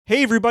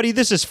Hey everybody,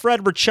 this is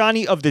Fred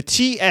Ricciani of the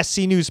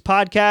TSC News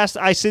Podcast.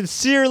 I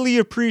sincerely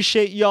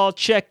appreciate y'all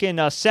checking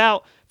us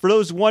out. For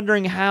those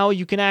wondering how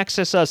you can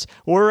access us,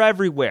 we're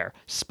everywhere.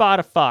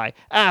 Spotify,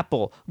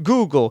 Apple,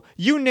 Google,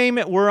 you name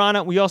it, we're on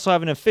it. We also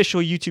have an official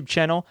YouTube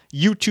channel,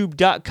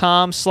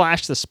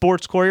 youtube.com/The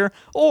Sports Courier,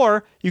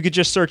 or you could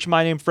just search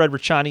my name, Fred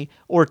Ricciani,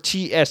 or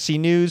TSC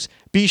News.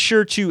 Be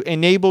sure to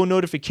enable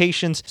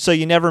notifications so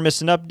you never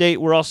miss an update.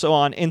 We're also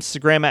on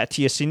Instagram at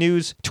TSC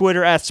News,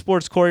 Twitter at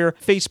Sports Courier,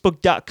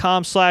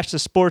 Facebook.com/The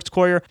Sports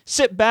Courier.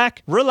 Sit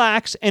back,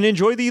 relax, and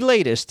enjoy the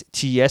latest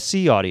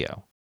TSC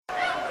audio.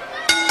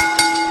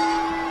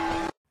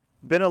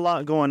 Been a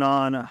lot going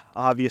on,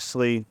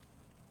 obviously,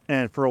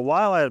 and for a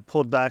while I had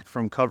pulled back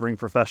from covering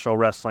professional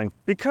wrestling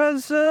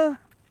because, a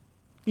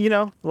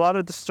lot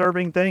of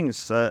disturbing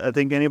things. I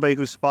think anybody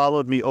who's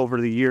followed me over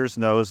the years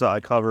knows that I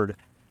covered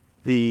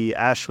the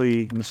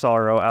Ashley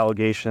Massaro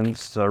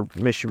allegations,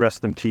 may she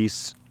rest in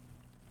peace.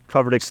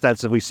 Covered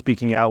extensively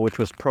Speaking Out, which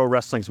was pro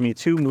wrestling's Me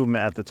Too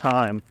movement at the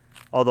time,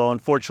 although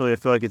unfortunately I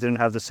feel like it didn't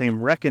have the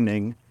same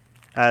reckoning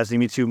as the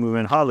Me Too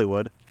movement in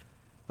Hollywood.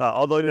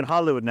 Although even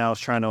Hollywood now is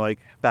trying to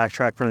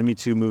backtrack from the Me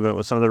Too movement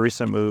with some of the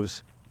recent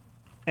moves.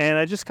 And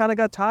I just kind of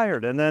got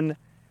tired. And then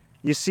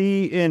you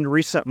see in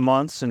recent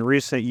months and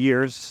recent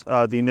years,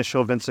 the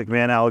initial Vince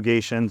McMahon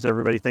allegations,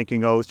 everybody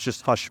thinking, it's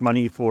just hush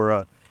money for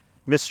a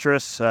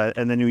mistress.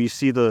 And then you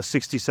see the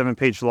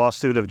 67-page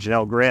lawsuit of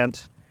Janel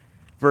Grant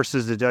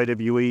versus the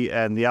WWE,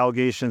 and the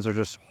allegations are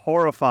just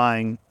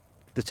horrifying.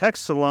 The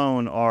texts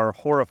alone are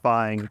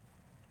horrifying.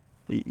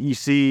 You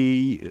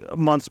see,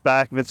 months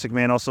back, Vince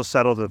McMahon also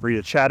settled with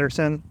Rita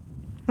Chatterton.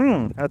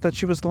 I thought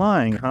she was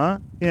lying, huh?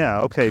 Yeah,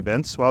 okay,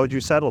 Vince. Why would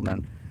you settle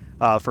then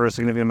for a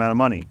significant amount of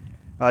money?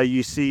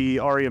 You see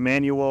Ari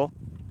Emanuel,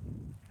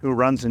 who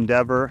runs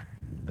Endeavor,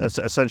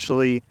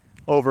 essentially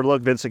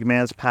overlooked Vince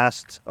McMahon's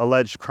past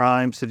alleged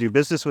crimes to do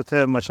business with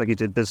him, much like he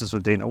did business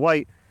with Dana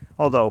White.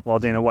 Although, while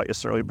Dana White is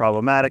certainly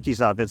problematic, he's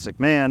not Vince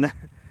McMahon,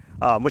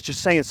 which is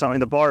saying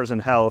something. The bar is in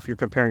hell if you're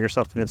comparing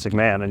yourself to Vince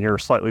McMahon and you're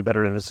slightly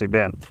better than Vince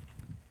McMahon.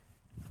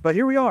 But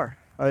here we are.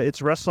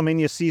 It's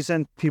WrestleMania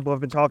season. People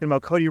have been talking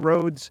about Cody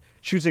Rhodes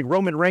choosing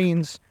Roman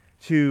Reigns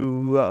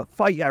to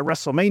fight at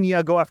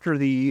WrestleMania, go after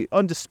the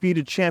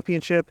undisputed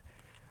championship.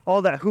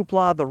 All that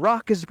hoopla. The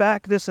Rock is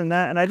back, this and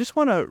that. And I just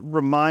want to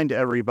remind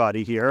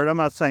everybody here, and I'm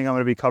not saying I'm going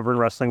to be covering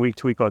wrestling week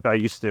to week like I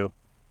used to,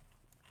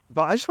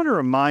 but I just want to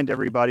remind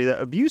everybody that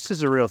abuse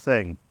is a real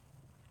thing,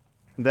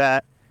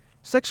 that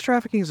sex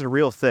trafficking is a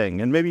real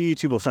thing. And maybe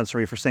YouTube will censor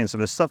me for saying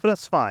some of this stuff, but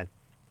that's fine.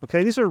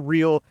 Okay, these are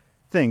real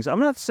things. I'm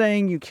not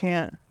saying you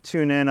can't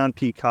tune in on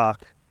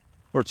Peacock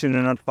or tune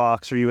in on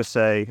Fox or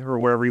USA or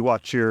wherever you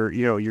watch your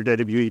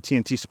WWE,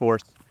 TNT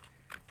Sports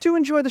to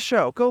enjoy the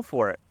show. Go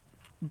for it.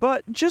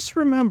 But just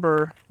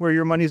remember where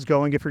your money's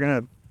going if you're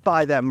going to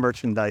buy that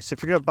merchandise,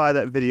 if you're going to buy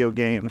that video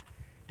game,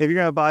 if you're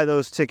going to buy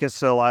those tickets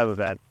to a live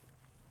event.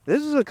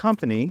 This is a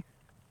company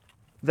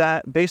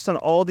that, based on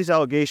all these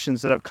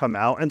allegations that have come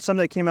out, and some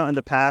that came out in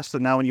the past,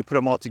 and now when you put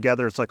them all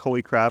together, it's like,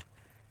 holy crap,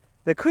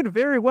 they could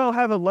very well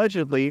have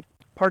allegedly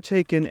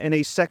partaken in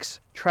a sex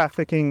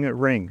trafficking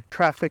ring,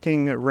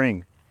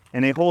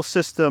 and a whole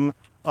system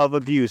of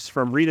abuse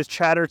from Rita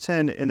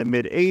Chatterton in the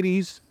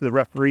mid-'80s, the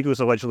referee who was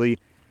allegedly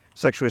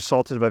sexually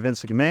assaulted by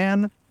Vince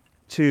McMahon,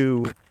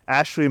 to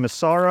Ashley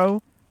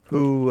Massaro,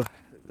 who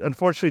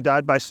unfortunately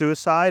died by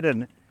suicide,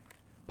 and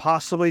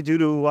possibly due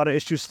to a lot of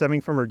issues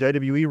stemming from her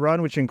WWE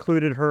run, which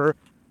included her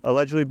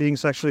allegedly being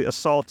sexually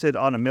assaulted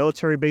on a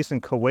military base in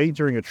Kuwait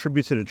during a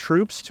Tribute to the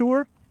Troops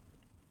tour.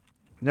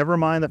 Never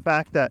mind the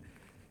fact that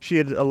she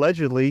had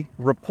allegedly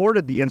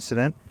reported the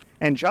incident,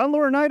 and John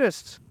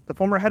Laurinaitis, the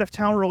former head of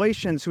town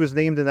relations who was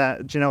named in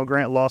that Janel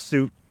Grant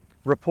lawsuit,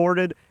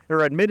 reported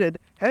or admitted,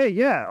 hey,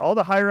 yeah, all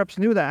the higher-ups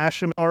knew that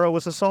Ashley Massaro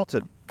was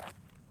assaulted.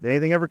 Did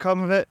anything ever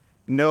come of it?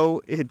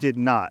 No, it did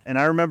not. And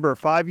I remember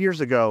 5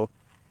 years ago,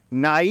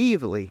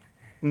 naively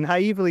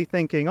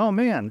thinking, oh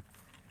man,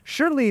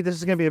 surely this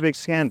is going to be a big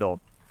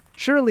scandal.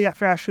 Surely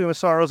after Ashley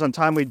Massaro's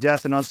untimely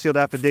death and unsealed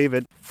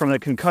affidavit from the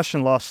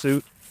concussion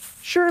lawsuit,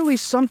 surely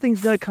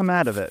something's going to come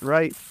out of it,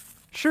 right?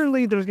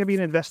 Surely there's going to be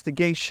an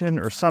investigation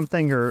or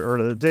something,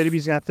 or the WWE's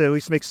going to have to at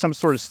least make some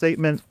sort of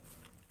statement.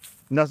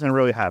 Nothing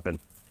really happened.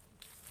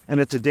 And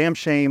it's a damn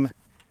shame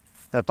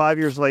that 5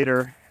 years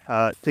later,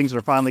 things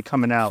are finally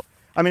coming out.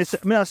 I'm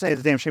not saying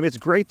it's a damn shame. It's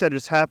great that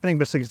it's happening,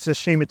 but it's a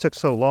shame it took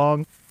so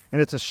long.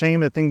 And it's a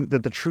shame that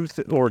the truth,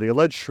 or the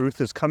alleged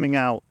truth, is coming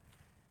out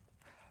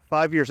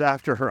 5 years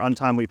after her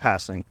untimely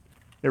passing.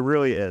 It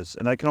really is.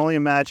 And I can only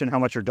imagine how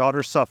much her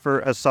daughter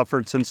has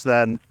suffered since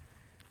then.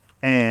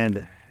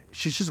 And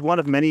she's just one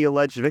of many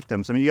alleged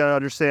victims. I mean, you got to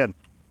understand,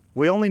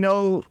 we only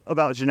know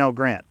about Janel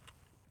Grant.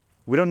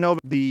 We don't know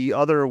the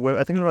other,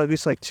 I think there are at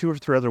least two or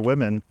three other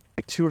women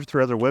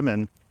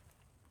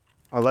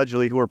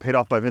allegedly who were paid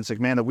off by Vince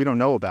McMahon that we don't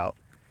know about.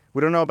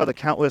 We don't know about the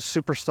countless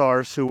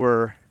superstars who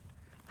were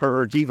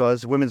her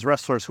divas, women's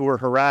wrestlers who were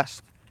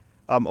harassed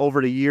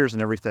over the years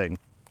and everything.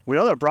 We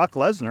know that Brock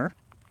Lesnar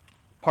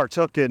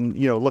partook in,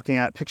 looking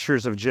at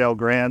pictures of Janel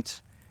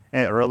Grant,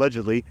 or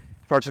allegedly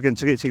starts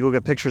to take a look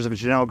at pictures of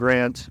Janel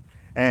Grant,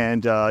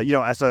 and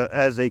as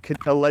a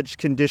alleged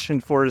condition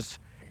for his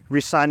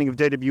re-signing of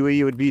WWE,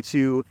 it would be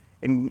to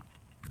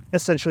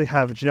essentially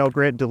have Janel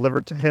Grant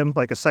delivered to him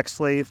like a sex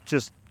slave.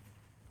 Just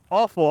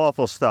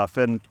awful stuff.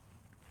 And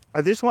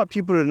I just want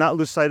people to not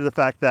lose sight of the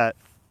fact that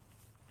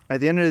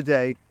at the end of the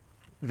day,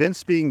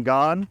 Vince being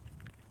gone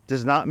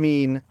does not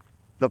mean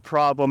the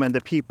problem and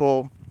the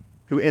people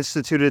who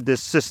instituted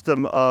this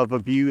system of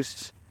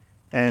abuse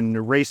and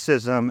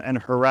racism and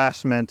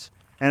harassment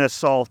and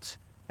assault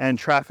and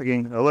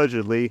trafficking,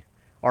 allegedly,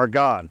 are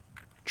gone.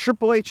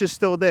 Triple H is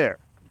still there.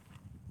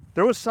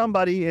 There was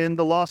somebody in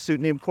the lawsuit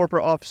named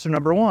Corporate Officer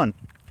Number 1.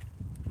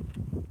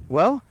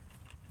 Well,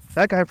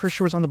 that guy, I'm pretty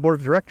sure, was on the board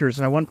of directors,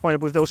 and at one point I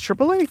believe that was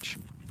Triple H,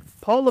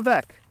 Paul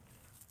Levesque.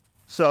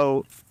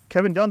 So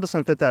Kevin Dunn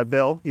doesn't fit that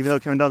bill, even though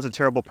Kevin Dunn's a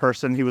terrible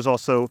person. He was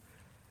also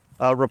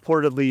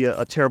reportedly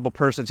a terrible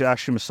person to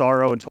Ashley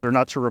Massaro and told her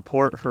not to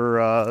report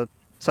her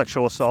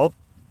sexual assault.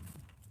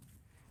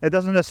 That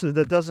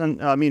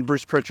doesn't mean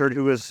Bruce Pritchard,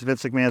 who is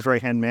Vince McMahon's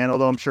right-hand man,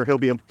 although I'm sure he'll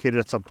be implicated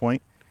at some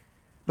point.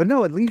 But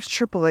no, it leaves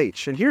Triple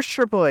H. And here's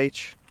Triple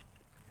H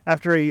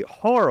after a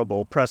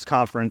horrible press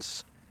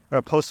conference, or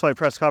a post-fight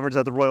press conference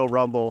at the Royal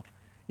Rumble,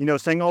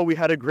 saying, oh, we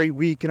had a great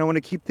week and I want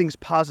to keep things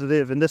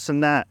positive and this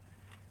and that,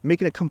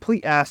 making a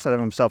complete ass out of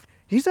himself.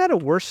 He's had a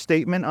worse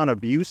statement on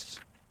abuse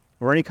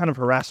or any kind of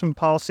harassment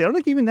policy. I don't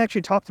think he even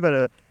actually talked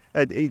about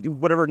a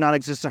whatever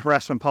non-existent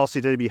harassment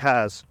policy WWE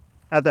has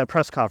at that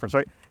press conference,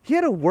 right? He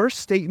had a worse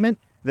statement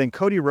than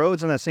Cody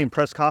Rhodes in that same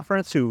press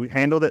conference, who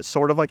handled it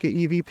sort of like an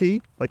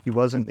EVP, like he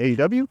was in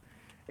AEW.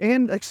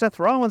 And like Seth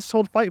Rollins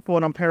told Fightful,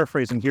 and I'm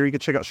paraphrasing here, you can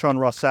check out Sean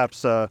Ross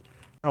Sapp's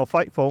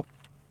Fightful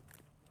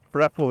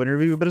for that full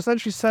interview. But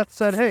essentially Seth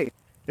said, hey,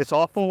 it's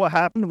awful what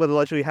happened, what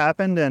allegedly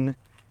happened, and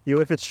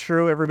if it's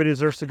true, everybody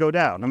deserves to go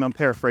down. I'm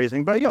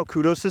paraphrasing, but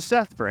kudos to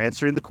Seth for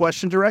answering the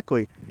question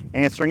directly,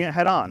 answering it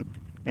head on.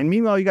 And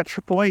meanwhile, you got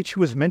Triple H,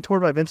 who was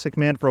mentored by Vince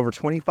McMahon for over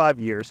 25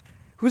 years,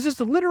 who's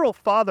his literal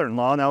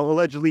father-in-law. Now,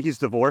 allegedly, he's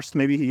divorced.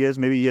 Maybe he is,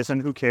 maybe he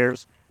isn't. Who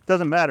cares?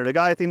 Doesn't matter. The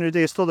guy, at the end of the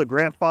day, is still the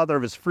grandfather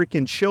of his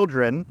freaking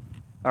children,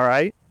 all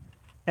right?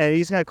 And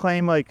he's going to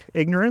claim,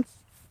 ignorance?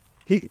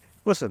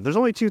 Listen, there's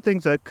only two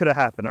things that could have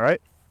happened, all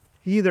right?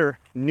 He either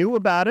knew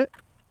about it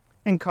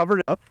and covered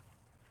it up,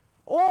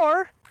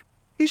 or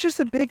he's just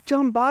a big,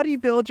 dumb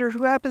bodybuilder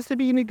who happens to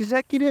be an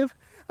executive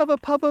of a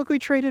publicly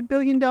traded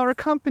billion-dollar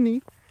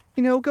company.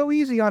 Go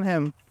easy on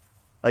him.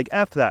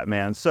 F that,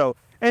 man. So,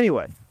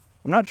 anyway,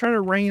 I'm not trying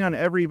to rain on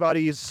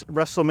everybody's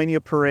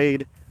WrestleMania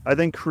parade. I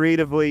think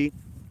creatively,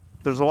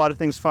 there's a lot of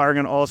things firing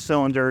on all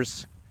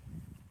cylinders.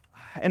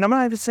 And I'm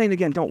not even saying,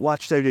 again, don't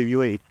watch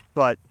WWE,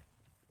 but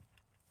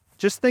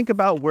just think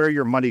about where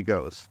your money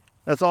goes.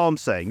 That's all I'm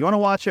saying. You want to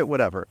watch it,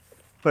 whatever.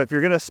 But if you're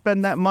going to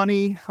spend that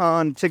money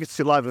on tickets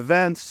to live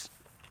events,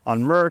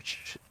 on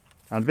merch,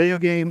 on video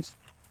games,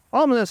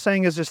 all I'm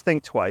saying is just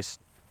think twice.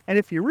 And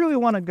if you really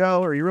want to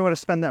go, or you really want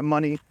to spend that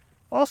money,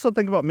 also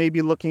think about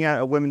maybe looking at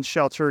a women's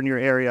shelter in your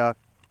area,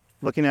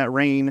 looking at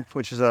RAIN,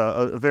 which is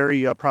a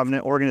very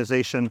prominent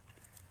organization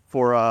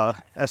for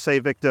SA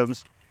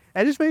victims,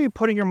 and just maybe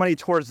putting your money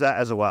towards that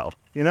as well,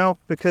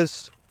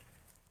 because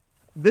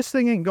this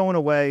thing ain't going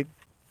away.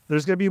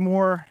 There's going to be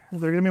more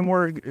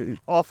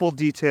awful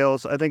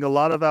details. I think a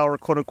lot of our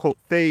quote-unquote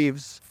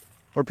faves,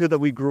 or people that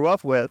we grew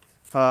up with,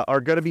 are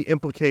going to be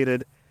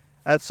implicated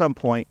at some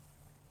point.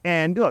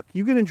 And look,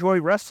 you can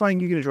enjoy wrestling,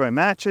 you can enjoy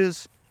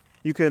matches,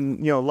 you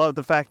can, love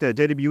the fact that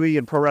WWE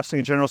and pro wrestling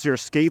in general is your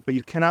escape, but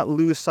you cannot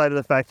lose sight of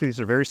the fact that these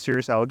are very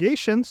serious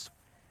allegations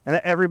and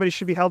that everybody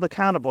should be held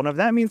accountable. And if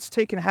that means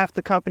taking half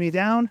the company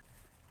down,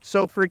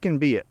 so freaking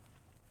be it.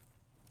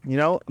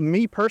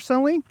 Me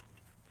personally,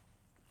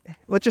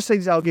 let's just say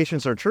these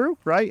allegations are true,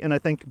 right? And I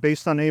think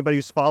based on anybody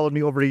who's followed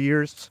me over the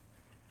years,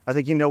 I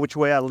think you know which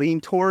way I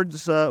lean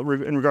towards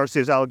in regards to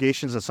these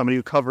allegations as somebody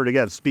who covered,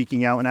 again,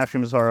 speaking out and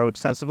Ashley Massaro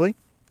extensively.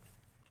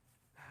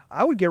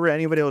 I would get rid of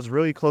anybody that was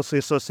really closely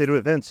associated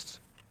with Vince.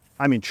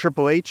 I mean,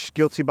 Triple H,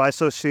 guilty by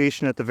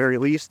association at the very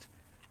least.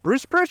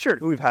 Bruce Pritchard,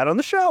 who we've had on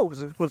the show,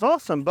 was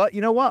awesome. But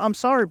you know what? I'm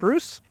sorry,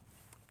 Bruce.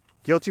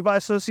 Guilty by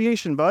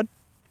association, bud.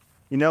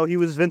 He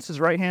was Vince's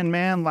right-hand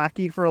man,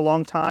 lackey for a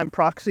long time,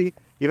 proxy.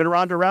 Even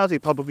Ronda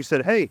Rousey publicly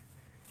said, hey,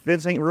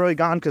 Vince ain't really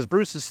gone because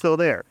Bruce is still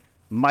there.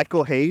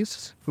 Michael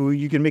Hayes, who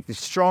you can make the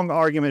strong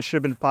argument should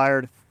have been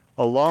fired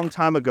a long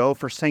time ago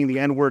for saying the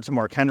N-word to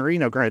Mark Henry.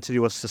 Now, granted, he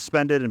was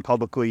suspended and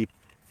publicly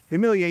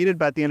humiliated,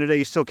 but at the end of the day,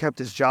 he still kept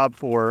his job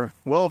for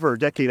well over a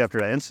decade after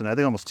that incident. I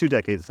think almost 2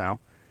 decades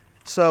now.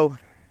 So,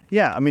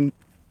 yeah, I mean,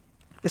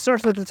 it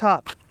starts at the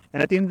top.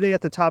 And at the end of the day,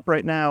 at the top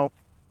right now,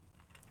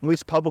 at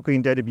least publicly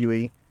in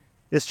WWE,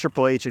 is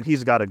Triple H, and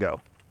he's got to go.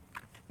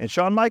 And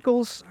Shawn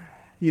Michaels,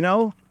 I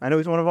know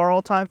he's one of our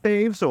all-time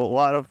faves, so a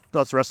lot of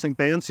us wrestling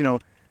fans,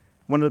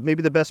 one of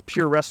maybe the best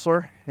pure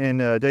wrestler in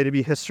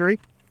WWE history.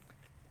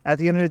 At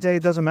the end of the day,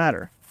 it doesn't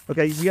matter.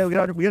 Okay, we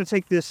got to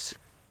take this.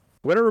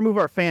 We're going to remove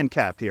our fan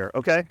cap here,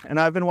 okay? And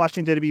I've been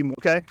watching WWE,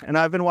 okay? And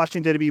I've been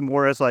watching WWE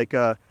more as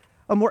a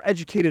more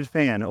educated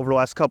fan over the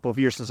last couple of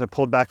years since I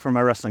pulled back from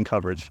my wrestling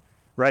coverage,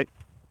 right?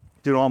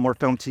 doing a lot more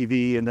film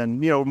TV, and then,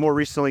 more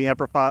recently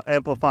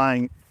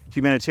amplifying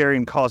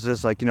humanitarian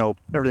causes like,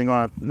 everything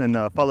on in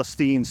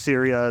Palestine,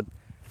 Syria,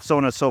 so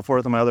on and so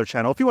forth on my other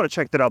channel. If you want to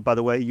check that out, by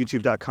the way,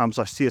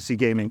 youtube.com/CSC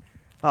Gaming.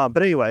 But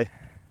anyway,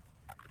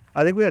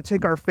 I think we got to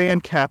take our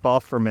fan cap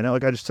off for a minute.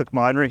 Like I just took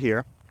mine right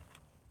here.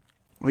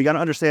 We got to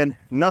understand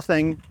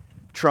nothing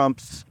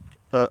trumps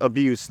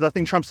abuse.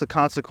 Nothing trumps the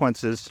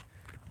consequences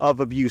of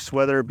abuse,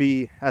 whether it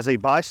be as a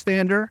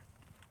bystander,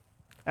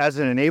 as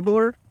an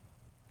enabler,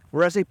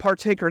 or as a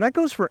partaker. And that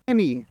goes for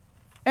any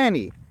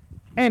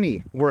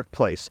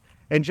workplace.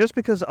 And just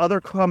because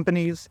other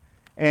companies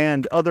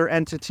and other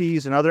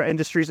entities and other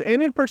industries,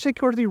 and in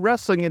particular the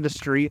wrestling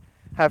industry,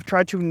 have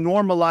tried to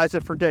normalize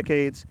it for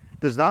decades,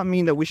 does not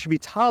mean that we should be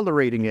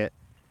tolerating it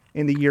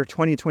in the year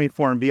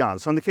 2024 and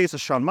beyond. So in the case of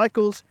Shawn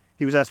Michaels,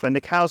 he was asked by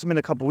Nick Hausman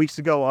a couple weeks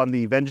ago on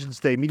the Vengeance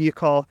Day media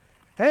call,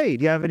 hey,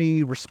 do you have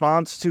any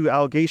response to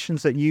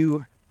allegations that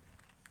you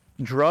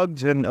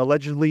drugged and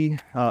allegedly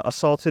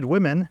assaulted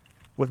women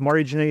with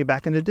Marty Jannetty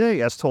back in the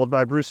day, as told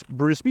by Bruce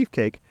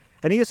Beefcake?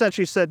 And he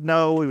essentially said,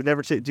 no, we would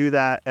never do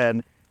that.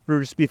 And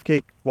Bruce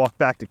Beefcake walked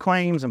back to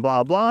claims and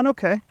blah, blah. And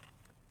okay.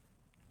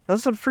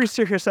 Those are some pretty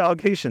serious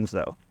allegations,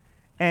 though.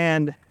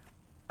 And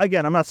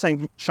again, I'm not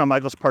saying Shawn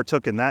Michaels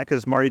partook in that,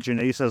 because Marty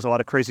Jannetty says a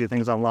lot of crazy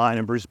things online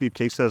and Bruce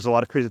Beefcake says a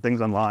lot of crazy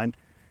things online.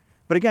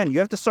 But again, you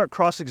have to start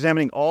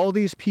cross-examining all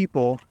these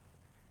people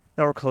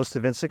that were close to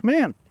Vince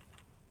McMahon.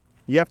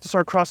 You have to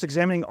start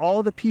cross-examining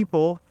all the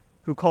people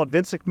who called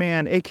Vince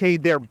McMahon, a.k.a.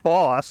 their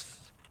boss,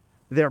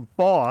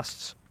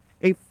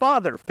 a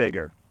father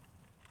figure.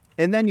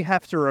 And then you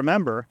have to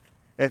remember,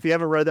 if you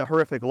haven't read that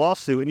horrific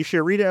lawsuit, and you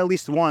should read it at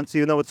least once,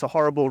 even though it's a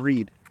horrible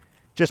read,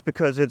 just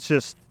because it's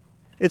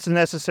a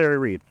necessary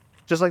read.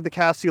 Just like the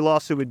Cassie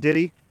lawsuit with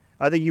Diddy,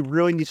 I think you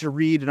really need to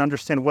read and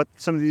understand what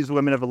some of these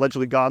women have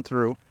allegedly gone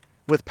through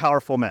with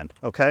powerful men,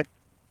 okay?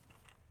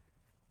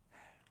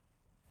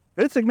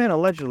 Vince McMahon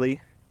allegedly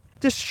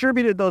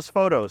distributed those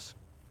photos,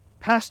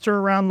 passed her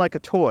around like a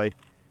toy,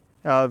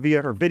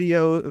 via her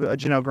video,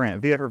 Janel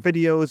Grant, via her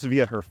videos,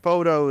 via her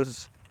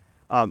photos,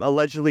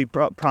 allegedly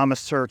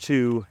promised her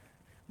to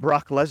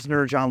Brock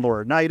Lesnar, John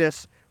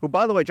Laurinaitis, who,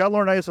 by the way, John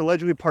Laurinaitis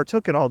allegedly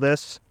partook in all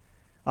this,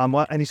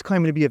 and he's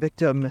claiming to be a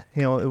victim,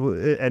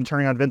 and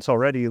turning on Vince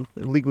already,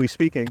 legally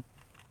speaking,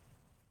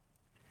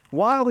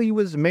 while he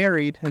was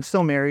married, and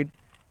still married,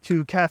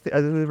 to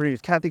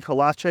Kathy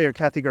Colache or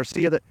Kathy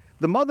Garcia,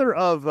 the mother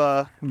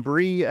of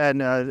Brie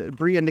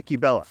and Nikki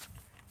Bella,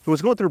 who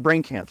was going through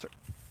brain cancer.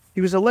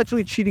 He was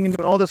allegedly cheating and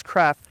doing all this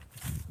crap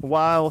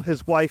while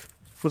his wife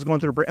was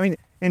going through brain. I mean,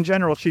 in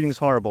general, cheating is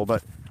horrible,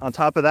 but on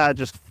top of that,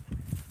 just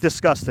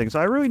disgusting. So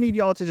I really need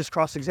y'all to just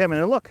cross-examine.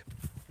 And look,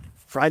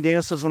 Bryan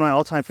Danielson is one of my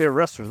all-time favorite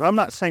wrestlers. I'm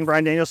not saying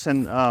Bryan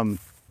Danielson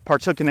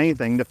partook in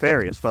anything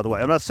nefarious, by the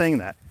way. I'm not saying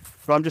that.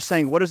 But I'm just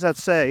saying, what does that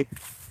say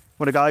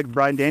when a guy like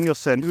Bryan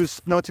Danielson,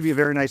 who's known to be a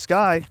very nice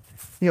guy,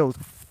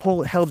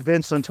 held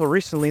Vince until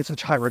recently in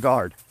such high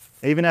regard?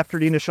 Even after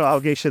the initial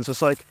allegations,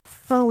 it's like,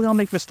 oh, we all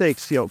make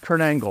mistakes.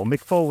 Kurt Angle, Mick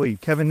Foley,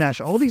 Kevin Nash,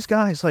 all these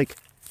guys, like,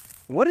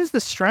 what is the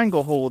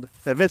stranglehold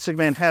that Vince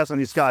McMahon has on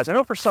these guys? I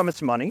know for some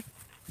it's money,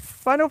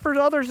 but I know for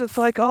others it's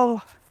like,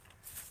 oh,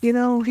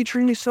 he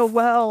treated me so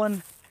well,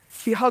 and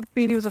he hugged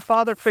me, he was a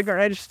father figure,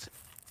 and I just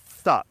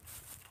stop.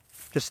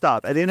 Just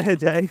stop. At the end of the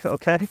day,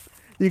 okay,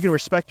 you can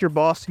respect your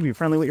boss, you can be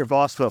friendly with your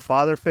boss, but a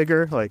father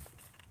figure, like,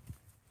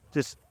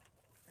 just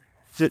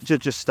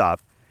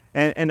stop.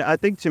 And I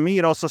think, to me,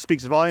 it also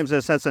speaks volumes in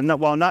a sense that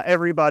while not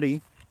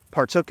everybody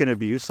partook in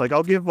abuse, like,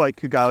 I'll give,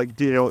 like, a guy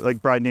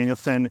like Bryan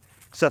Danielson,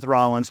 Seth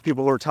Rollins,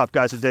 people who are top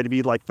guys at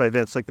WWE, like by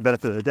Vince, like, the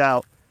benefit of the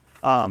doubt,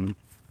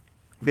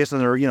 based on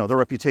their, their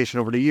reputation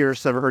over the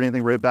years. Never heard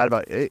anything really bad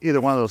about either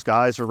one of those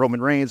guys, or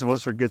Roman Reigns, and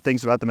most are good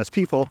things about them as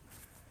people.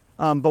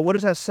 But what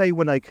does that say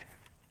when, like,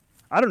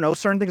 I don't know,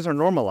 certain things are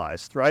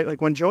normalized, right?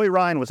 Like, when Joey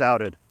Ryan was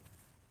outed,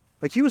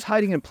 like, he was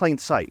hiding in plain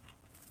sight.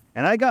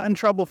 And I got in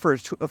trouble for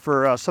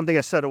something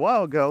I said a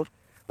while ago,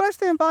 but I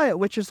stand by it,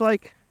 which is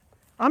like,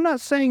 I'm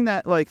not saying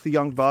that, like, the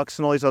Young Bucks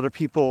and all these other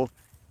people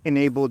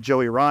enabled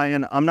Joey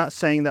Ryan. I'm not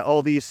saying that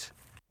all these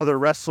other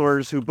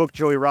wrestlers who booked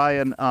Joey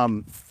Ryan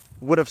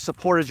would have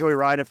supported Joey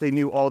Ryan if they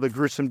knew all the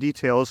gruesome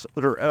details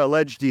or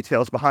alleged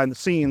details behind the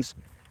scenes.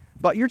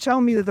 But you're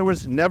telling me that there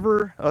was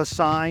never a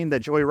sign that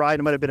Joey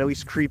Ryan might have been at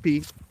least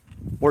creepy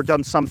or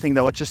done something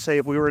that, let's just say,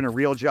 if we were in a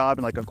real job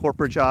and like a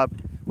corporate job,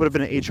 would have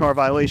been an HR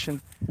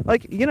violation?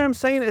 Like, you know what I'm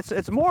saying?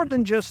 It's more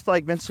than just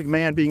like Vince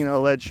McMahon being an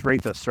alleged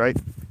rapist, right?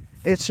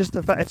 It's just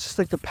it's just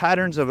like the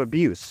patterns of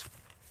abuse.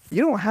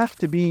 You don't have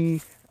to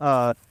be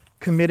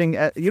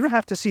you don't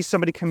have to see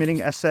somebody committing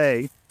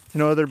SA to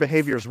know their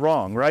behavior is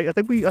wrong, right? I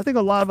think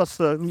a lot of us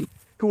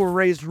who were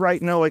raised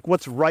right know, like,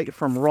 what's right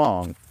from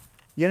wrong.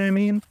 You know what I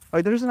mean?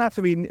 Like, there doesn't have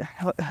to be,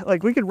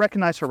 like, we could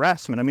recognize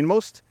harassment. I mean,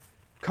 most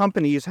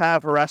companies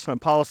have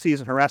harassment policies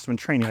and harassment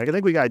training. Like, I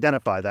think we can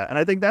identify that. And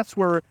I think that's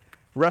where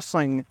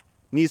wrestling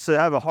needs to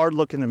have a hard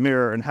look in the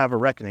mirror and have a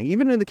reckoning.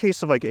 Even in the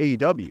case of, like,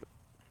 AEW.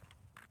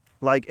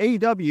 Like,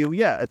 AEW,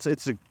 yeah,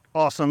 it's an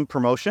awesome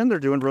promotion. They're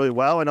doing really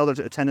well. I know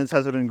their attendance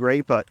hasn't been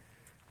great, but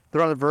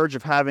They're on the verge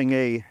of having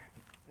a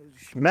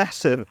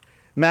massive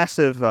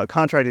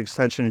contract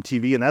extension in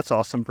TV, and that's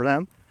awesome for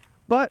them.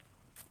 But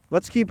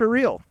let's keep it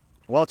real.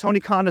 While Tony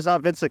Khan is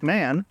not Vince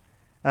McMahon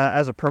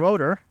as a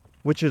promoter,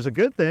 which is a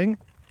good thing,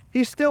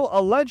 he still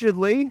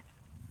allegedly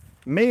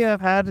may have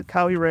had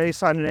Kylie Ray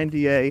sign an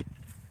NDA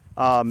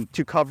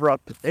to cover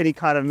up any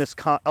kind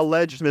of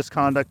alleged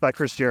misconduct by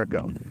Chris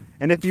Jericho.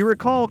 And if you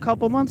recall, a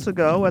couple months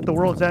ago at the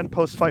World's End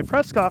post-fight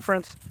press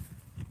conference,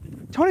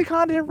 Tony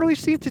Khan didn't really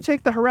seem to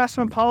take the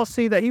harassment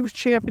policy that he was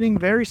championing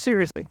very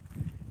seriously.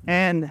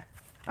 And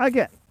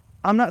again,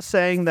 I'm not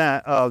saying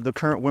that the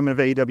current women of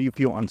AEW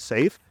feel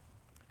unsafe.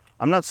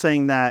 I'm not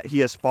saying that he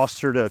has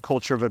fostered a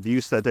culture of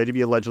abuse that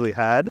WWE allegedly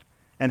had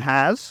and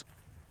has,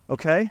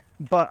 okay?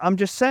 But I'm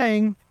just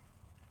saying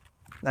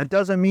that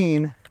doesn't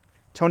mean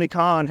Tony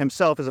Khan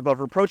himself is above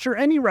reproach or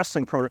any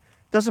wrestling promoter.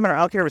 Doesn't matter. I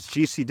don't care if it's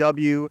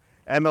GCW,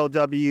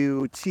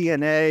 MLW,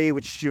 TNA,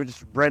 which you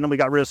just randomly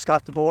got rid of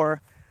Scott DeBoer.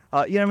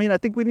 You know what I mean? I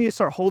think we need to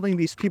start holding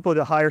these people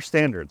to higher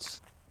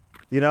standards.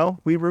 You know,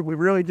 we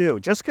really do.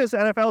 Just because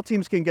NFL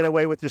teams can get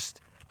away with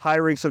just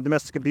hiring some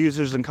domestic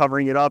abusers and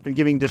covering it up and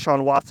giving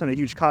Deshaun Watson a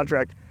huge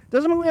contract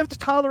doesn't mean we have to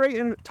tolerate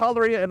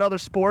it in other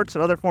sports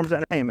and other forms of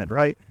entertainment,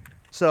 right?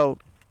 So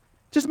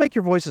just make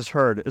your voices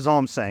heard is all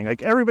I'm saying.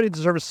 Like, everybody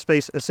deserves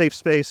a safe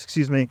space,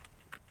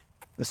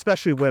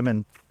 especially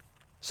women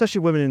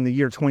in the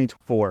year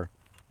 2024,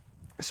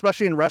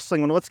 especially in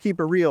wrestling. When let's keep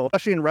it real,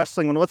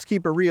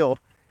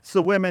 it's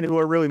the women who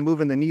are really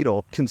moving the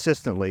needle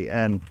consistently.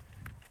 And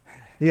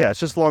yeah, it's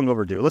just long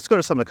overdue. Let's go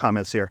to some of the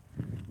comments here.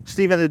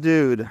 Steven the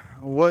Dude,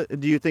 what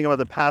do you think about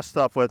the past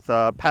stuff with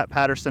Pat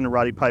Patterson and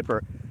Roddy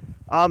Piper?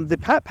 The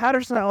Pat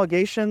Patterson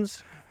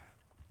allegations,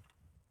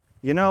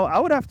 you know,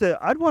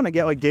 I'd want to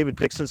get like David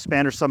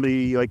Bixenspan or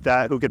somebody like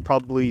that who could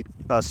probably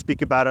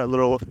speak about it a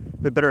little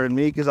bit better than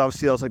me, because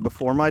obviously that was like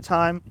before my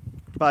time.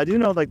 But I do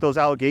know like those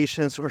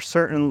allegations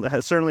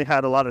certainly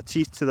had a lot of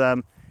teeth to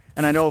them.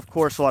 And I know, of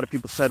course, a lot of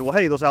people said, well,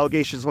 hey, those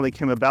allegations only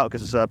came about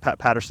because Pat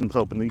Patterson was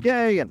openly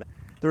gay, and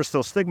there was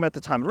still stigma at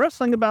the time of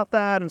wrestling about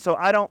that. And so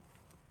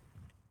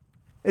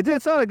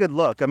it's not a good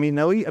look. I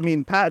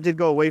mean, Pat did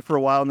go away for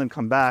a while and then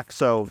come back.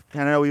 So,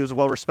 and I know he was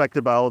well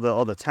respected by all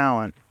the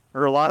talent,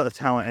 or a lot of the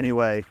talent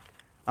anyway.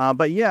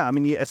 But yeah, I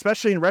mean,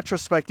 especially in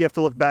retrospect, you have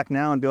to look back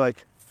now and be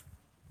like,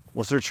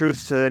 was there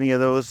truth to any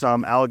of those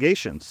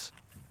allegations?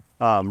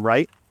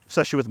 Right?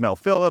 Especially with Mel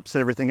Phillips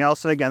and everything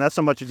else. And again, that's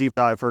so much a deep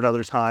dive for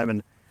another time.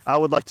 And I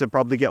would like to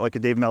probably get like a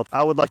Dave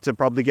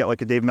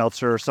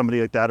Meltzer or somebody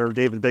like that, or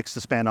David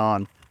Bixenspan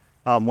on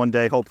one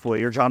day,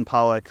 hopefully, or John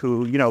Pollock,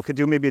 who, you know, could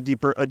do maybe a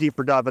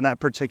deeper dive on that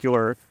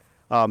particular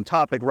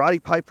topic. Roddy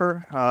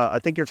Piper, I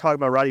think you're talking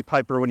about Roddy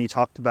Piper when he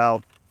talked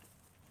about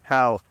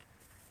how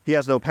he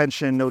has no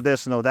pension, no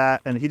this, no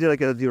that, and he did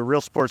like a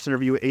Real Sports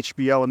interview with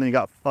HBO, and then he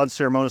got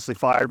unceremoniously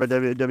fired by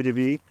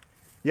WWE.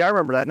 Yeah, I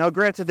remember that. Now,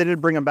 granted, they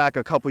did bring him back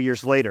a couple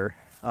years later,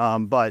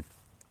 but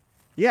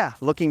yeah,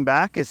 looking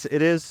back, it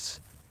is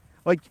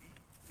like,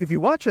 if you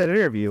watch that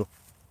interview,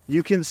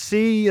 you can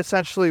see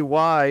essentially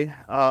why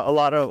a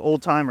lot of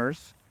old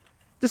timers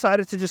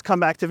decided to just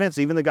come back to Vince.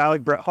 Even the guy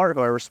like Bret Hart,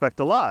 who I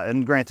respect a lot.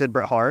 And granted,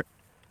 Bret Hart,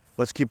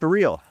 let's keep it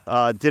real,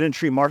 didn't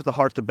treat Martha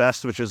Hart the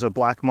best, which is a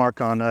black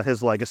mark on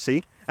his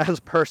legacy as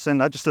a person,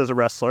 not just as a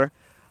wrestler.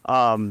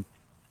 You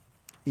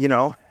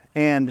know,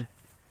 and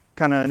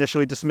kind of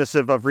initially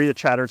dismissive of Rita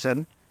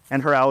Chatterton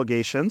and her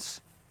allegations.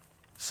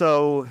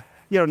 So,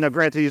 you know, now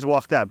granted, he's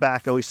walked that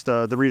back, at least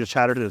the Rita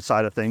Chatterton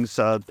side of things.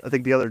 I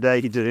think the other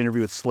day he did an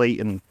interview with Slate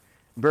and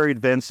buried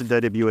Vince in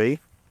WWE.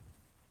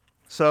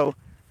 So,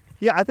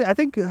 yeah, I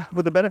think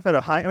with the benefit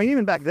of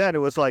even back then, it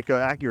was like an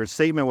accurate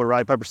statement where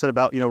Roddy Piper said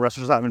about, you know,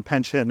 wrestlers not having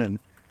pension and,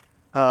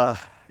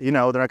 you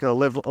know, they're not going to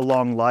live a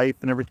long life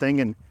and everything.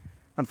 And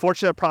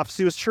unfortunately, that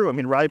prophecy was true. I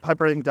mean, Roddy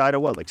Piper, I think, died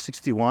at like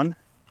 61?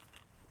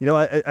 You know,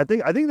 I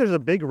think there's a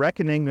big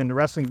reckoning in the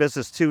wrestling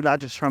business too, not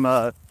just from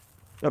a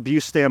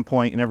abuse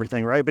standpoint and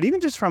everything, right? But even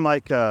just from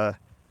like a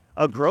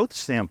growth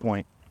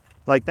standpoint.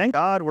 Like, thank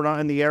God we're not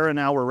in the era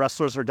now where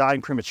wrestlers are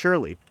dying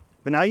prematurely.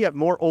 But now you have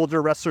more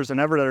older wrestlers than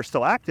ever that are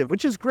still active,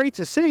 which is great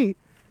to see.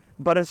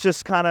 But it's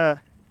just kind of,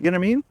 you know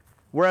what I mean?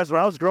 Whereas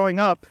when I was growing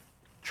up,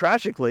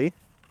 tragically,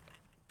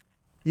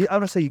 I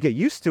don't say you get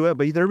used to it,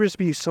 but there would just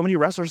be so many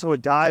wrestlers that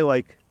would die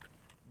like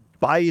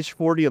by age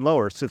 40 and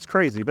lower. So it's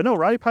crazy. But no,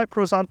 Roddy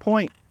Piper was on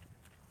point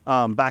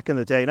back in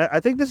the day. And I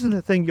think this is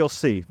the thing you'll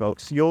see,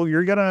 folks.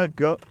 You're going to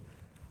go,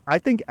 I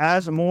think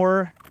as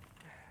more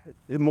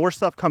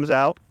stuff comes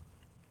out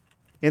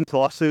into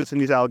lawsuits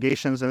and these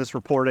allegations and this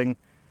reporting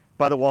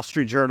by the Wall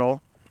Street Journal,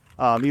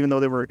 even though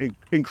they were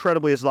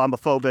incredibly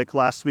Islamophobic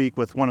last week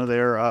with one of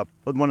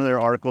their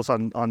articles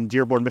on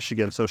Dearborn,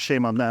 Michigan. So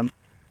shame on them.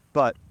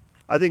 But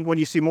I think when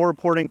you see more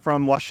reporting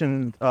from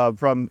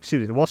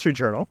the Wall Street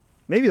Journal,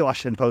 maybe the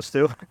Washington Post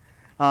too,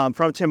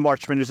 from Tim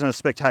Marchman, who's done a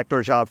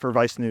spectacular job for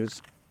Vice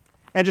News,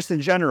 and just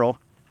in general,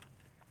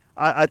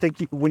 I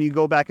think when you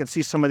go back and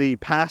see some of the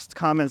past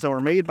comments that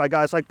were made by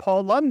guys like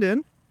Paul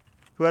London,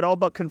 who had all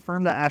but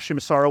confirmed that Ashley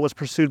Massaro was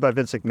pursued by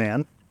Vince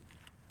McMahon,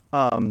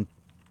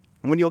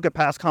 when you look at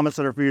past comments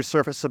that are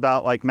resurfaced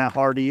about like Matt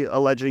Hardy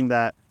alleging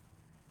that,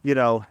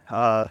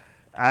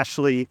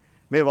 Ashley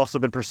may have also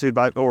been pursued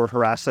by or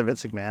harassed by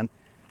Vince McMahon,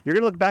 you're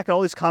going to look back at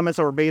all these comments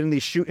that were made in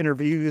these shoot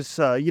interviews,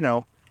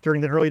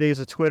 during the early days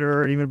of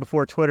Twitter or even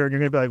before Twitter, and you're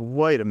going to be like,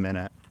 wait a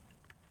minute,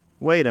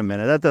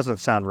 that doesn't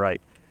sound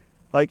right.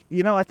 Like,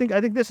 I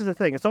think this is the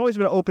thing. It's always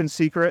been an open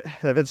secret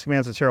that Vince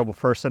McMahon's a terrible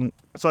person.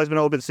 It's always been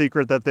an open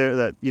secret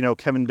that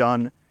Kevin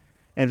Dunn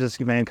and Vince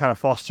McMahon kind of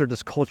fostered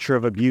this culture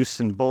of abuse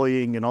and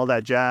bullying and all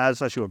that jazz,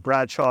 especially with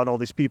Bradshaw and all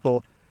these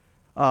people.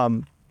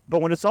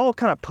 But when it's all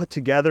kind of put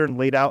together and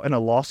laid out in a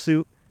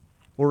lawsuit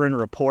or in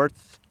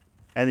reports,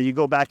 and then you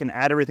go back and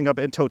add everything up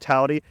in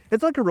totality,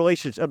 it's like a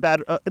relationship,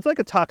 it's like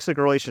a toxic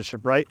relationship,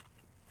 right?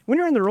 When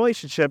you're in the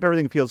relationship,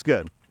 everything feels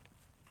good.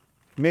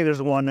 Maybe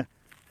there's one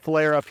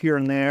flare up here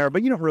and there,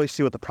 but you don't really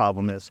see what the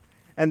problem is.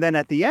 And then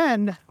at the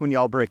end, when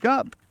y'all break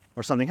up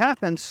or something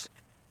happens,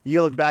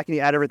 you look back and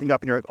you add everything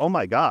up and you're like, oh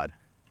my God,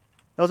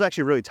 that was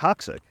actually really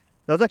toxic.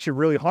 That was actually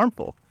really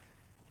harmful.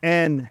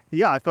 And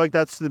yeah, I feel like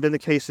that's been the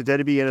case with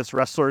WWE and its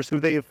wrestlers who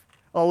they've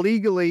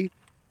illegally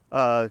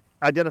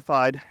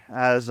identified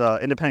as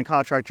independent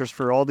contractors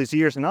for all these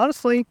years. And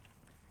honestly,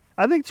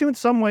 I think too, in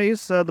some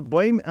ways, the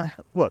blame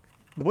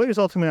is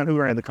ultimately on who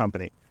ran the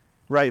company,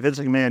 right? Vince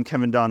McMahon,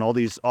 Kevin Dunn, all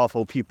these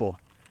awful people.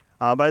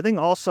 But I think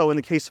also in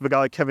the case of a guy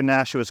like Kevin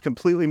Nash, who has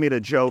completely made a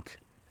joke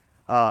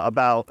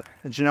about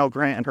Janel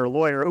Grant and her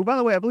lawyer, who, by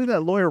the way, I believe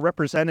that lawyer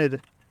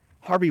represented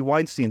Harvey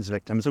Weinstein's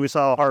victims. So we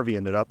saw how Harvey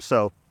ended up.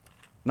 So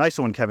nice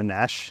one, Kevin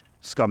Nash,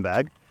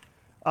 scumbag.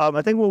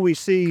 I think what we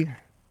see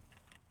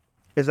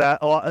is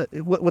that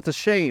what's a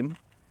shame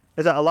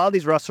is that a lot of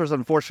these wrestlers,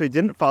 unfortunately,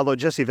 didn't follow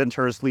Jesse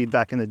Ventura's lead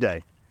back in the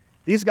day.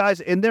 These guys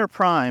in their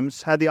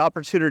primes had the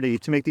opportunity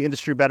to make the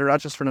industry better,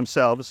 not just for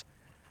themselves,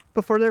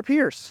 but for their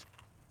peers,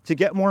 to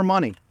get more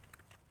money,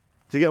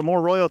 to get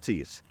more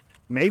royalties,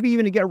 maybe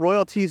even to get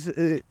royalties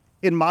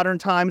in modern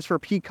times for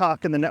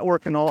Peacock and the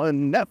network and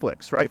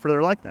Netflix, right, for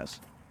their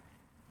likeness.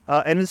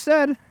 And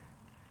instead,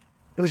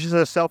 it was just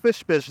a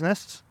selfish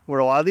business where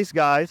a lot of these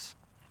guys,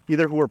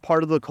 either who were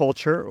part of the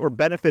culture or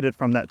benefited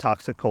from that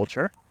toxic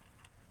culture,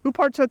 who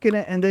partook in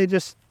it, and they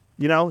just,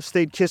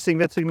 stayed kissing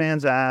Vince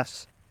McMahon's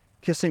ass,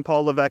 kissing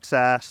Paul Levesque's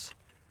ass,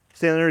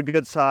 standing on their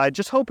good side,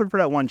 just hoping for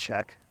that one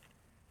check.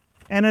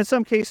 And in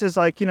some cases,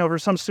 like, for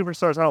some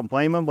superstars, I don't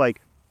blame them. Like,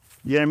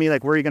 you know what I mean?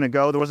 Like, where are you going to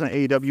go? There wasn't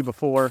AEW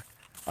before.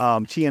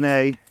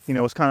 TNA,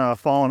 was kind of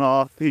falling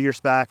off a few years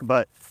back.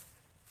 But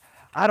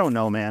I don't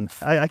know, man.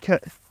 I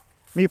can't.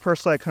 Me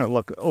personally, I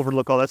couldn't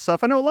overlook all that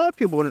stuff. I know a lot of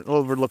people wouldn't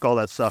overlook all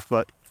that stuff,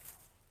 but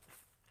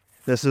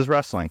this is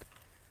wrestling.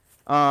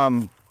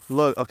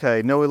 Look,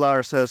 okay, Noe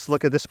Lauer says,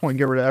 look, at this point,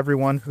 get rid of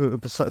everyone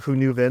who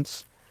knew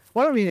Vince.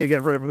 Well, I don't mean to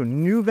get rid of everyone who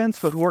knew Vince,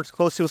 but who works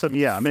closely with him.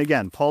 Yeah, I mean,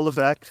 again, Paul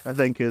Levesque, I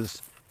think,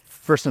 is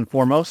first and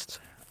foremost.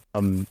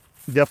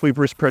 Definitely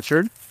Bruce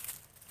Pritchard.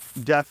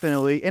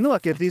 Definitely. And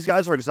look, if these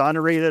guys are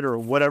exonerated or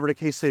whatever the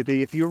case may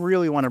be, if you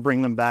really want to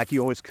bring them back,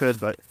 you always could.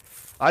 But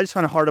I just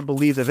find it hard to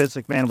believe that Vince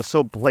McMahon was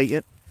so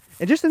blatant.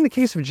 And just in the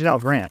case of Janel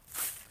Grant.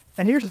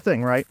 And here's the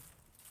thing, right?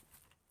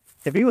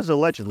 If he was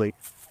allegedly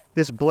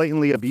this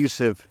blatantly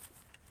abusive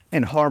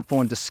and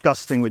harmful and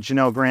disgusting with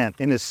Janel Grant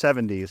in his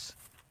 70s,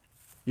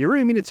 you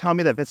really mean to tell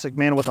me that Vince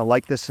McMahon wasn't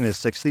like this in his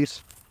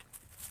 60s?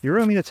 You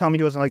really mean to tell me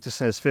he wasn't like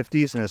this in his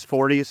 50s, in his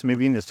 40s,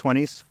 maybe in his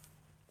 20s?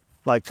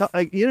 Like, you know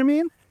what I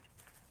mean?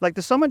 Like,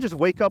 does someone just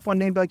wake up one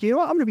day and be like, I'm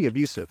going to be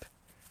abusive?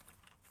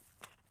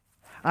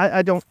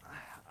 I don't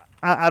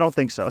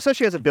think so.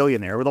 Especially as a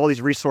billionaire with all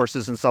these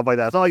resources and stuff like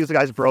that. It's not like this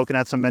guy's broken,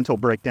 had some mental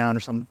breakdown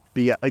or some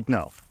BS. Like,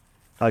 no.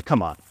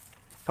 Come on.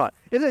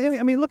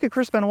 I mean, look at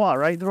Chris Benoit,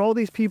 right? There are all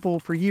these people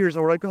for years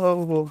that were like,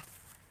 oh, well,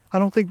 I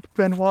don't think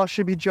Benoit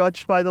should be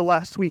judged by the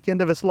last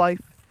weekend of his life.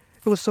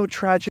 It was so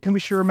tragic, and we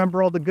should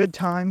remember all the good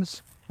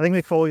times. I think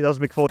that was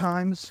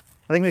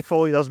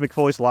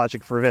McFoley's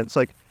logic for Vince.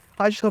 Like,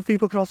 I just hope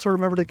people can also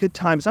remember the good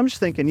times. I'm just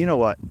thinking, you know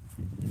what?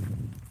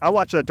 I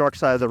watched that Dark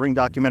Side of the Ring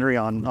documentary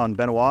on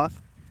Benoit,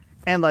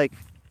 and like,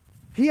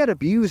 he had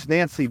abused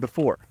Nancy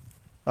before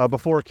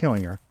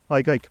killing her.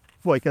 Like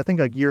I think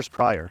like years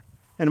prior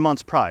and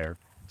months prior.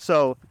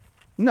 So,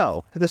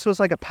 no, this was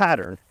like a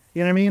pattern.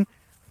 You know what I mean?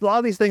 A lot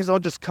of these things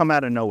don't just come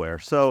out of nowhere.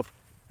 So,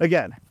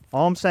 again,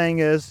 all I'm saying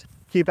is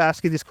keep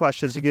asking these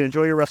questions. You can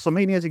enjoy your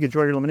WrestleManias, you can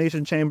enjoy your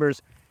Elimination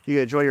Chambers, you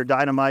can enjoy your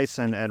Dynamites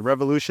and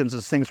Revolutions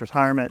as things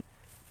retirement.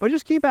 But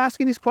just keep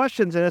asking these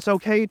questions, and it's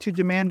okay to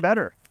demand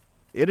better.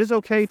 It is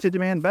okay to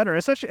demand better.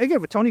 Especially,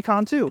 again, with Tony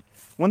Khan, too.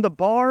 When the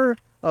bar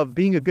of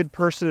being a good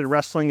person in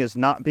wrestling is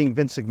not being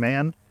Vince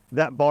McMahon,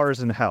 that bar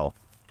is in hell.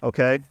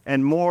 Okay?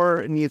 And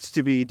more needs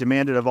to be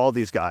demanded of all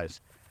these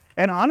guys.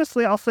 And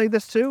honestly, I'll say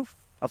this too.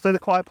 I'll say the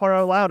quiet part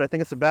out loud. I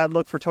think it's a bad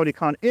look for Tony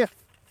Khan if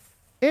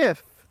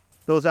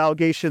those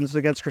allegations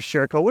against Chris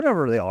Jericho,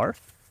 whatever they are,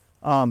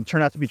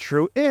 turn out to be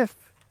true. If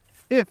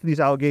these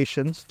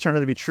allegations turn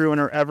out to be true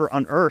and are ever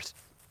unearthed,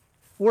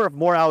 or if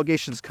more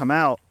allegations come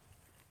out,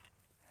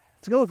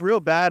 it's going to look real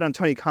bad on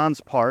Tony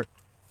Khan's part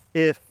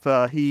if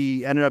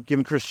he ended up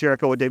giving Chris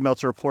Jericho what Dave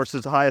Meltzer reports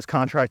is the highest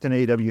contract in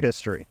AEW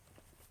history.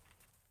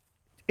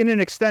 in an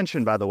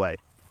extension, by the way,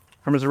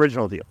 from his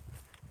original deal.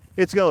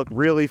 It's going to look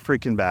really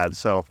freaking bad.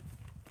 So,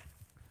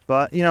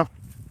 but,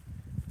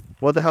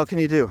 what the hell can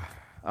you do?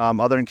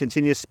 Other than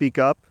continue to speak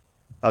up,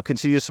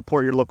 continue to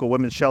support your local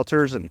women's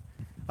shelters and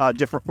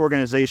different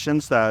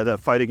organizations that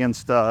fight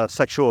against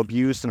sexual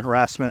abuse and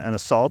harassment and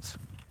assault,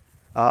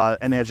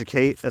 and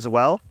educate as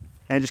well.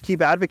 And just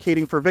keep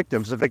advocating for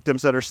victims, the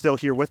victims that are still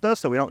here with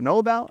us that we don't know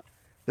about,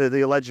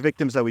 the alleged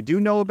victims that we do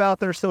know about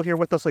that are still here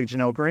with us, like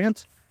Janel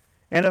Grant.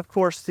 And, of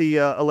course, the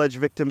alleged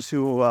victims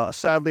who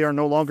sadly are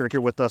no longer here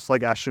with us,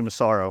 like Ashley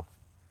Massaro.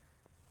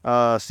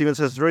 Steven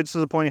says, it's really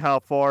disappointing how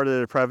far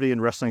the depravity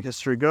in wrestling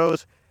history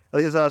goes. At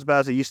least it's not as bad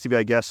as it used to be,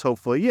 I guess,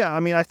 hopefully. Yeah,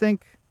 I mean, I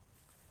think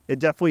it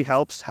definitely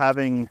helps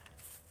having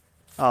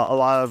a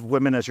lot of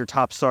women as your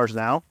top stars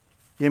now.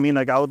 You know what I mean?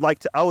 Like,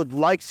 I would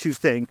like to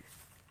think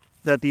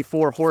that the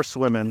 4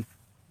 horsewomen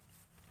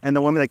and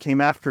the women that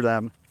came after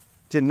them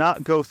did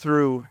not go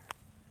through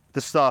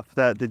the stuff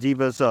that the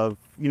divas of,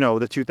 the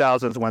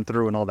 2000s went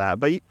through and all that.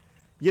 But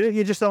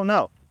you just don't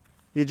know.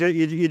 You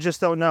just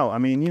don't know. I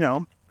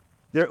mean,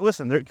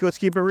 let's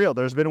keep it real.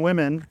 There's been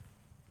women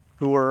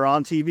who were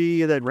on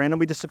TV that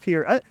randomly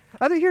disappear.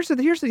 I think here's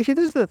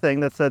the thing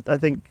that I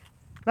think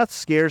not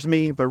scares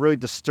me, but really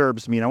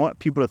disturbs me. And I want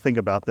people to think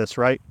about this,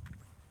 right?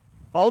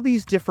 All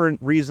these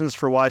different reasons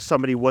for why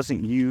somebody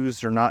wasn't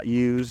used or not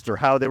used or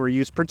how they were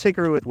used,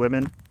 particularly with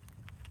women.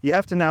 You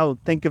have to now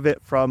think of it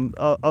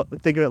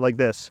like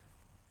this.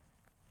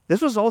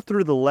 This was all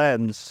through the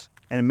lens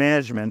and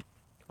management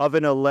of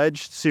an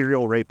alleged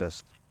serial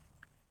rapist.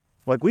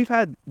 Like, we've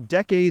had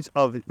decades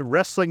of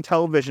wrestling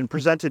television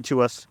presented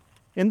to us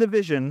in the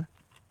vision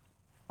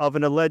of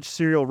an alleged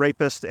serial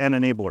rapist and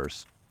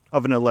enablers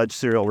of an alleged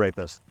serial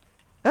rapist.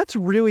 That's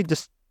really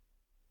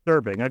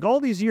disturbing. Like, all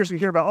these years we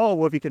hear about, oh,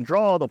 well, if you can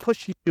draw, they'll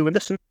push you and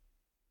this.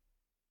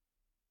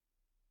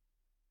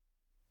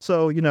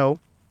 So,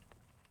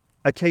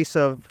 a case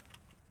of,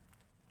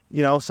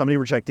 somebody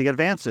rejecting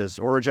advances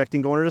or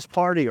rejecting going to this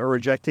party or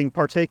rejecting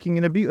partaking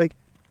in abuse. Like,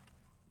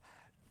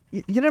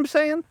 you know what I'm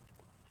saying?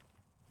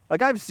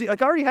 Like, I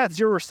already had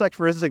zero respect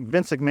for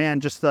Vince McMahon,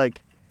 just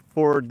like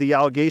for the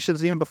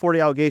allegations, even before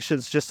the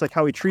allegations, just like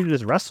how he treated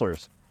his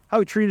wrestlers, how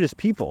he treated his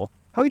people,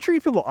 how he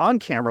treated people on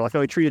camera, like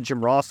how he treated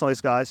Jim Ross and all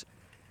these guys.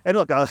 And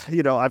look,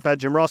 I've had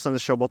Jim Ross on the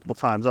show multiple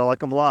times. I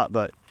like him a lot,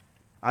 but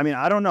I mean,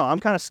 I don't know. I'm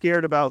kind of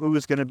scared about who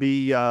is going to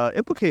be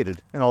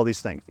implicated in all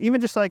these things. Even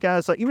just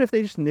even if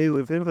they just knew,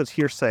 if it was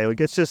hearsay,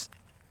 like, it's just,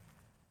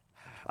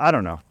 I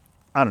don't know.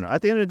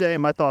 At the end of the day,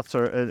 my thoughts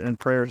are and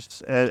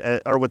prayers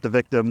are with the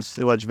victims,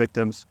 the alleged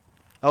victims.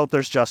 I hope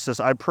there's justice.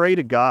 I pray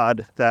to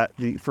God that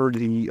for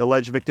the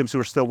alleged victims who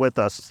are still with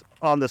us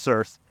on this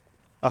earth,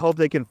 I hope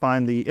they can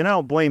find and I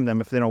don't blame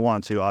them if they don't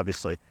want to,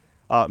 obviously,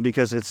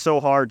 because it's so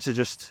hard to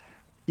just,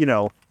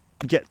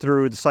 get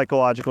through the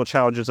psychological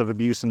challenges of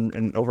abuse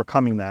and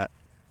overcoming that.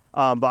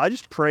 But I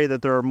just pray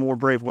that there are more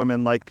brave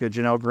women like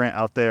Janel Grant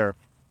out there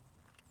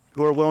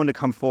who are willing to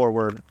come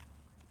forward,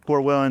 who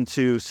are willing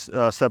to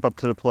step up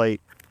to the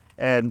plate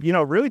and,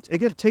 really,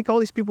 again, take all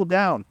these people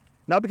down.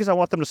 Not because I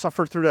want them to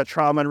suffer through that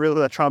trauma and relive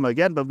that trauma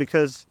again, but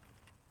because,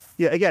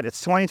 again,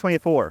 it's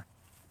 2024.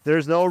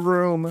 There's no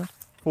room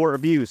for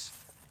abuse,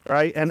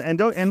 right?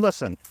 And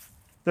listen,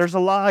 there's a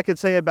lot I could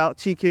say about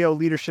TKO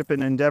leadership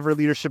and Endeavor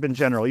leadership in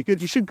general.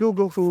 You should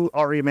Google who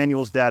Ari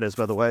Emanuel's dad is,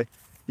 by the way.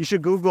 You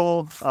should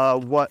Google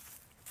what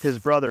his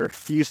brother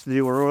used to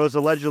do or was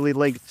allegedly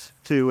linked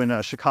to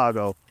in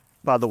Chicago,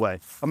 by the way.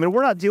 I mean,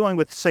 we're not dealing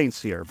with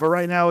saints here, but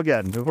right now,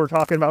 again, if we're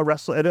talking about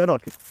wrestling,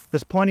 look,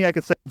 there's plenty I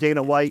could say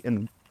Dana White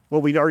and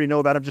what we already know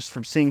about him just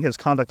from seeing his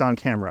conduct on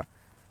camera.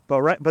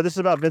 But this is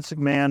about Vince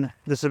McMahon.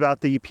 This is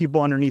about the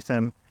people underneath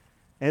him.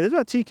 And this is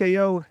about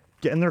TKO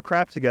getting their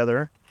crap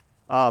together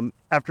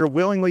after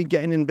willingly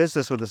getting in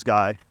business with this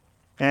guy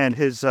and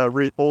his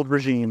old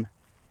regime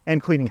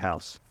and cleaning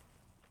house.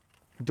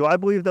 Do I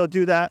believe they'll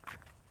do that?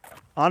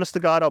 Honest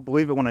to God, I'll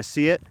believe it when I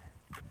see it.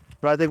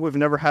 But I think we've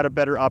never had a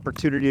better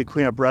opportunity to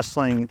clean up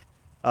wrestling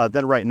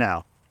than right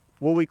now.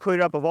 Will we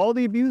clean up of all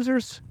the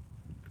abusers?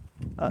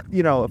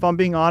 If I'm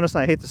being honest,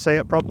 and I hate to say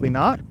it, probably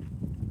not.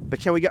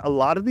 But can we get a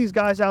lot of these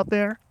guys out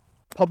there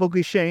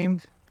publicly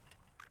shamed,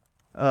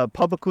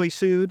 publicly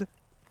sued,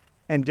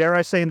 and dare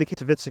I say in the case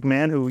of Vince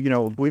McMahon, who,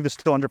 I believe is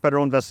still under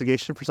federal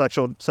investigation for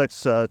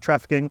sex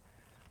trafficking,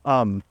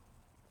 can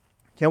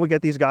we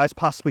get these guys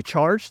possibly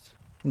charged?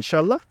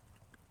 Inshallah?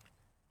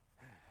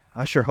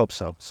 I sure hope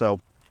so. So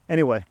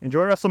anyway,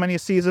 enjoy WrestleMania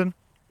season.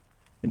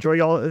 Enjoy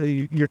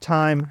your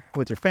time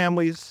with your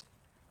families.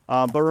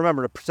 But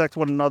remember to protect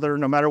one another,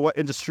 no matter what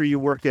industry you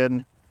work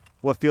in,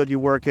 what field you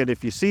work in.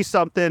 If you see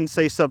something,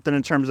 say something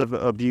in terms of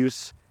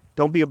abuse.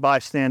 Don't be a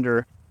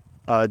bystander.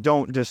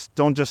 Don't just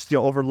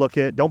overlook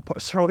it.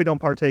 Certainly don't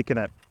partake in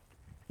it.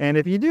 And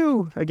if you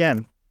do,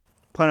 again,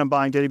 plan on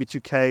buying WWE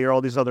 2K or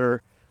all these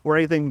other or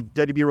anything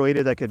WWE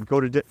related that could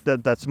go to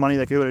that's money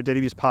that could go to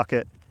WWE's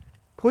pocket,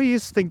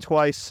 please think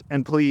twice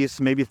and please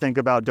maybe think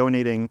about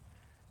donating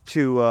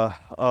to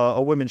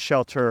a women's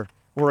shelter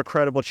or a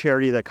credible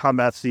charity that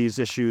combats these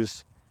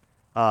issues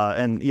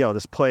and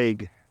this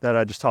plague that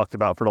I just talked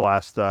about for the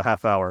last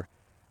half hour.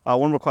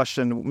 One more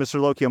question,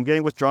 Mr. Loki. I'm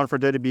getting withdrawn for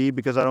WWE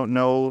because I don't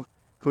know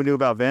who knew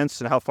about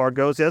Vince and how far it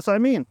goes. Yes, I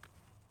mean,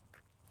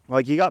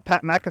 like, you got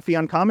Pat McAfee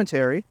on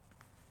commentary,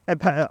 and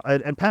Pat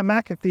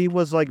McAfee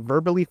was like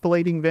verbally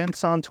filleting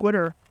Vince on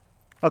Twitter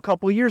a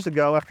couple years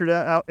ago after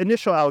the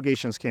initial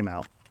allegations came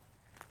out.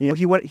 You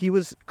know, he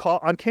was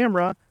caught on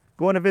camera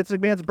going to Vince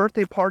McMahon's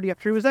birthday party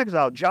after he was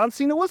exiled. John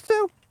Cena was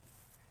too.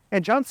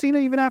 And John Cena,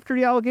 even after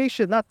the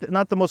allegation, not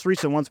the most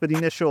recent ones, but the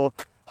initial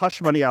hush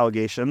money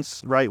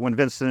allegations, right, when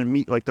Vince didn't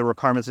meet like the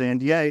requirements of the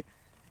NDA,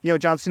 you know,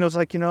 John Cena was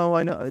like, you know,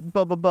 I know,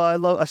 blah, blah,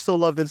 blah, I still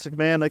love Vince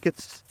McMahon. Like,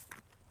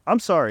 I'm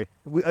sorry.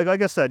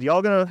 Like I said,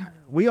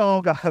 we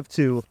all have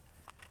to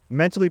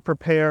mentally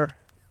prepare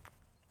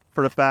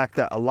for the fact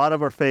that a lot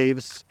of our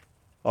faves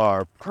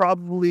are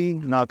probably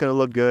not going to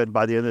look good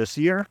by the end of this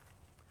year.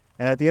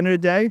 And at the end of the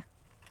day,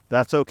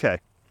 that's okay.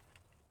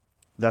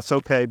 That's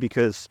okay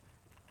because,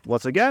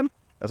 once again,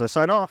 as I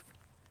sign off,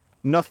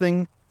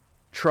 nothing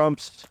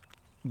trumps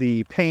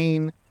the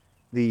pain,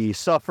 the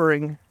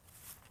suffering,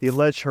 the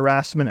alleged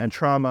harassment and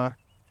trauma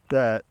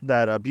that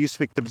abuse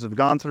victims have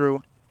gone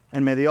through.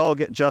 And may they all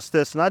get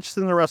justice, not just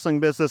in the wrestling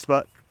business,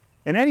 but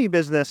in any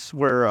business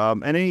where,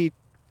 in any,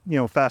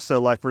 facet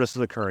of life where this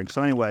is occurring.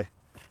 So anyway,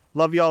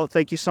 love y'all.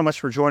 Thank you so much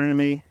for joining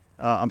me.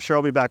 I'm sure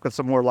I'll be back with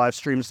some more live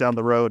streams down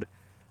the road.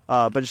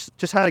 But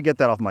just had to get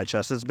that off my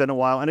chest. It's been a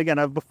while. And again,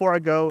 before I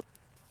go,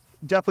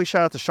 definitely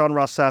shout out to Sean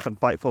Ross Sapp and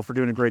Fightful for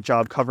doing a great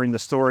job covering the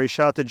story.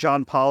 Shout out to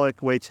John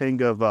Pollock, Wei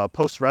Ting of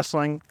Post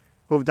Wrestling,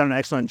 who have done an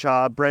excellent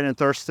job. Brandon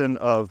Thurston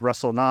of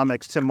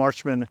WrestleNomics, Tim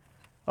Marchman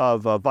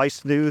of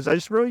Vice News. I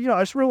just really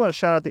want to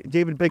shout out to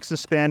David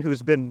Bixenspan,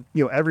 who's been,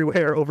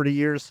 everywhere over the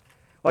years.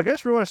 Like, I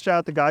just really want to shout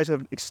out the guys who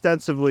have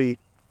extensively,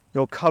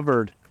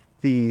 covered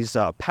these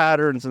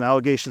patterns and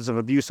allegations of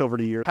abuse over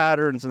the years.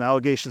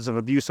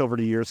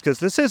 Because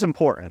this is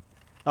important.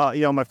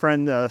 My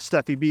friend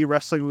Steffi B,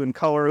 Wrestling in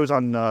Color, who's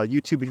on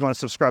YouTube, if you want to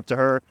subscribe to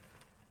her.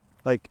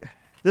 Like,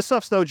 this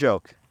stuff's no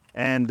joke.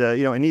 And,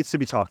 it needs to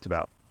be talked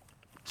about.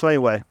 So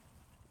anyway,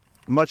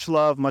 much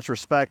love, much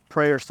respect,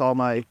 prayers to all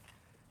my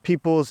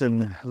peoples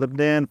in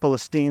Lebanon,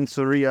 Palestine,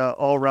 Syria,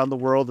 all around the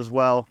world as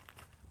well.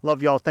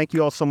 Love y'all. Thank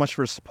you all so much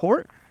for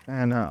support,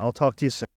 and I'll talk to you soon.